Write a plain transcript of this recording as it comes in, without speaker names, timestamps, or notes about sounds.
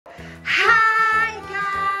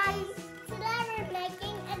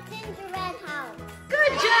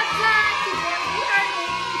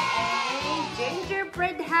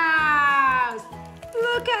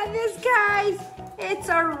it's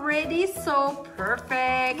already so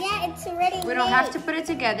perfect. Yeah, it's already We don't have to put it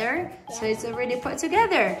together, so it's already put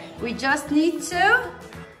together. We just need to...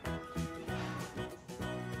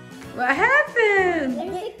 What happened?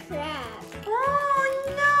 There's a crack.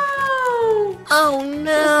 Oh no! Oh no!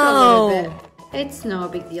 Just a little bit. It's no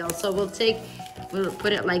big deal. So we'll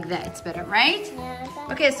put it like that. It's better, right? Yeah.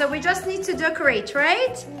 Okay, so we just need to decorate,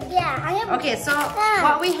 right? Yeah, I have. Okay, so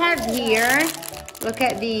what we have here, look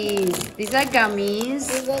at these. These are gummies.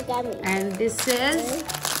 These are gummies. And this is,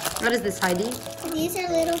 what is this, Heidi? These are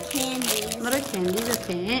little candies. Little candies,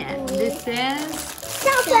 okay. And this is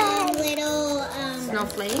Some little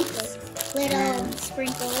snowflakes. little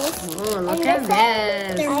sprinkles. Oh, look at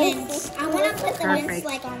this. They're mints. I want to put the mints Perfect.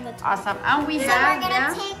 like on the top. Awesome. And we So have we're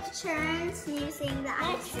gonna the... take turns using the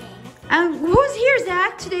icing. And who's here,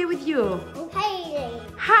 Zach, today with you? Heidi.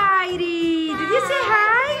 Heidi. Did you say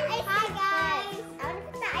hi? Hi guys. I want to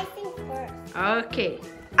put the icing first. Okay.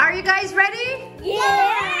 Are you guys ready?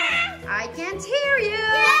 Yeah. I can't hear you.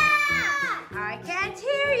 Yeah. I can't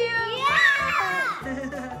hear you.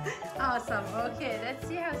 Yeah. Awesome. Okay, let's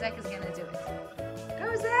see how Zach is gonna do it.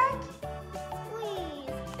 Go, Zach. Squeeze.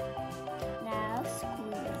 Now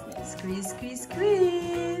squeeze it. Squeeze, squeeze,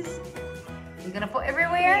 squeeze. You're gonna put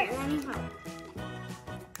everywhere? Let me help.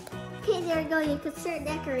 Okay, there we go. You can start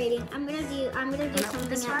decorating. I'm gonna do something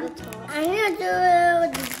this at one? the top. I'm gonna do it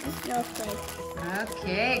with the snowflake.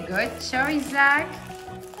 Okay, good choice, Zach.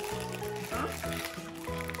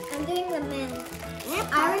 I'm doing the mint. I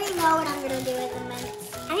already know what I'm gonna do with the mint.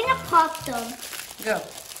 I'm gonna pop them. Go.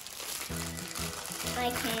 I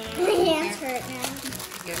can't. My hands hurt now.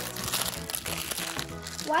 Good.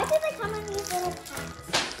 Why do they come in these little packs?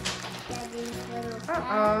 Yeah, these little packs.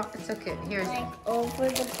 Uh-oh, it's okay. Here's Like over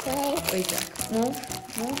the place. Wait, Zach. Move,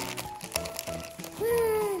 move.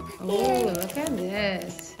 Oh, look at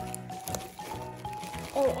this.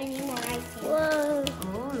 Oh, I need more icing. Whoa.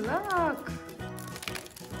 Oh, look.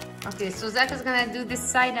 Okay, so Zach is gonna do this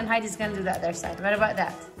side and Heidi's gonna do the other side. What about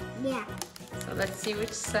that? Yeah. So let's see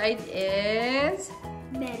which side is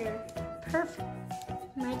Better. perfect.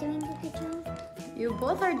 Am I doing a good job? You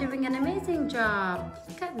both are doing an amazing job.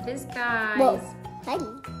 Look at this, guys. Whoa. Heidi.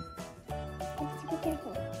 Let's be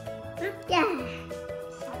careful. Yeah.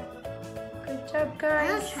 Good job,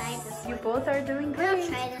 guys. I'll try this You one. both are doing I'll great.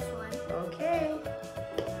 try this one. Okay.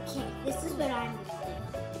 Okay, this is what I'm doing.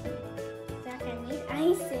 Zack, I need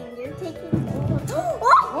icing. You're taking so long.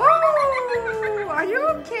 Oh, are you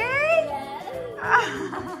okay?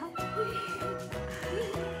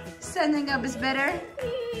 Standing up is better.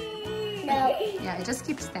 No. Yeah, just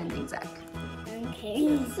keep standing, Zach. Okay.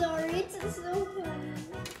 I'm sorry, it's so funny.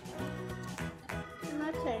 I'm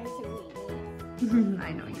not trying to read it.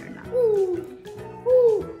 I know you're not. Ooh.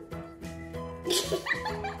 Ooh.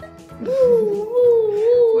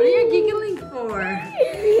 What are you giggling for?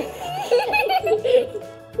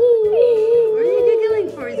 What are you giggling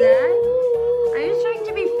for, Zach? Are you trying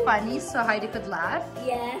to be funny so Heidi could laugh?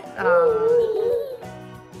 Yeah.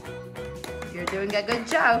 You're doing a good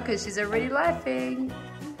job because she's already laughing.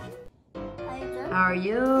 How are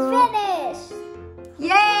you? Finished. Yay!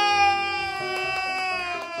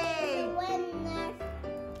 Winner.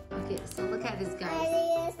 Okay, so look at this, guys.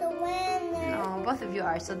 Heidi is the winner. Oh, both of you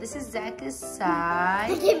are. So this is Zach's I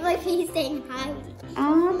side. can't believe he's saying Heidi.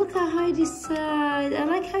 Oh, look at Heidi's side. I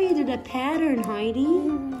like how you did a pattern, Heidi.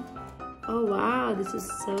 Oh, wow. This is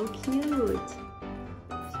so cute.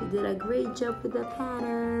 She did a great job with the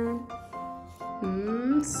pattern.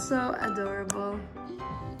 So adorable.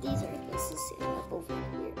 This is sitting up over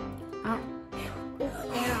here. Oh, With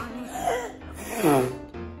hair on it.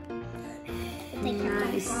 They kept on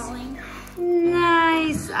nice. falling.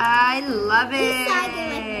 Nice. I love Whose side do you it.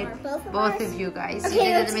 like more? Both of Both ours? of you guys. Okay, You did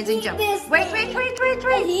an let's amazing eat job. this Wait. thing.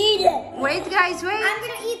 Eat it. Wait, guys, wait. I'm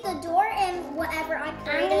gonna eat the door and whatever I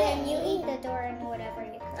created, and you eat the door and whatever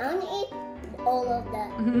you created. I'm gonna eat all of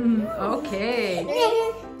them. Okay.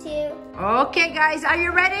 3, 2. Okay, guys, are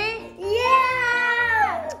you ready?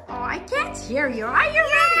 Yeah! Oh, I can't hear you. Are you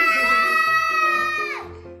ready?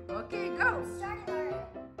 Okay, go.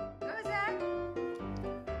 Go, Zach.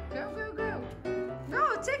 Go. No,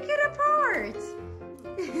 take it apart.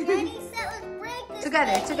 Ready, set, let's break this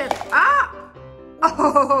Together. thing. Ah!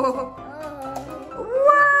 Oh! Oh.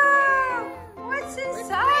 Wow! What's Let's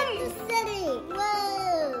inside? break the city.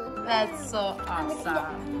 Whoa. That's so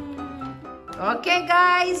awesome. Okay,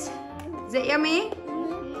 guys. Is it yummy?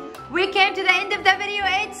 We came to the end of the video.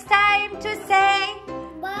 It's time to say